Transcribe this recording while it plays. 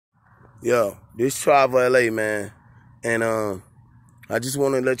Yo, this Tribe LA, man. And I just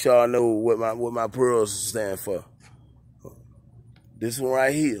want to let y'all know what my pearls stand for. This one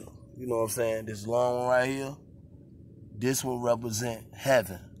right here, you know what I'm saying? This long one right here, this one represent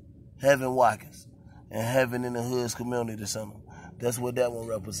heaven. Heaven Watkins. And heaven in the Hoods Community Center. That's what that one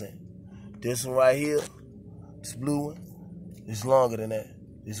represent. This one right here, this blue one, it's longer than that.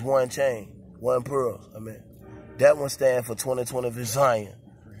 It's one chain, one pearl. That one stand for 2020 Zion.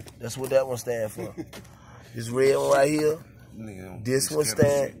 That's what that one stand for. This red one right here, this one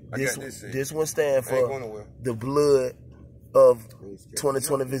stand for the blood of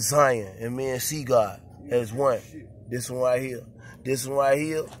 2020 Zion and me and C God as one. This one right here. This one right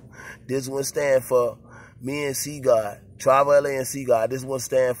here, this one stand for me and C God, Tribe LA and C God. This one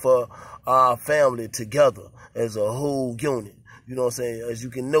stand for our family together as a whole unit. You know what I'm saying? As you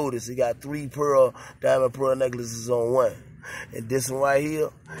can notice, it got 3 diamond pearl necklaces on one. And this one right here,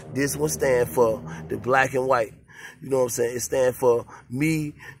 this one stand for the black and white. You know what I'm saying? It stand for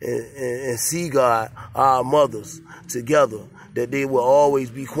me and C God, our mothers, together, that they will always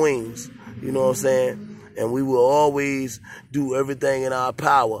be queens. You know what I'm saying? And we will always do everything in our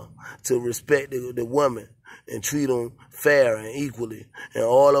power to respect the women and treat them fair and equally. And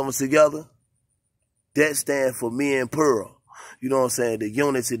all of them together, that stand for me and Pearl. You know what I'm saying? The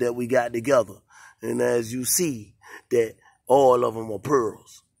unity that we got together. And as you see, that all of them are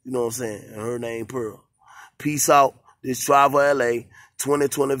pearls. You know what I'm saying? And her name Pearl. Peace out. This Tribe LA,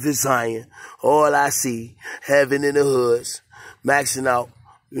 2020 Zion. All I see, heaven in the hoods, maxing out.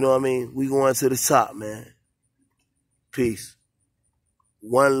 You know what I mean? We going to the top, man. Peace.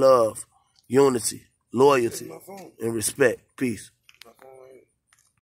 One love, unity, loyalty, and respect. Peace.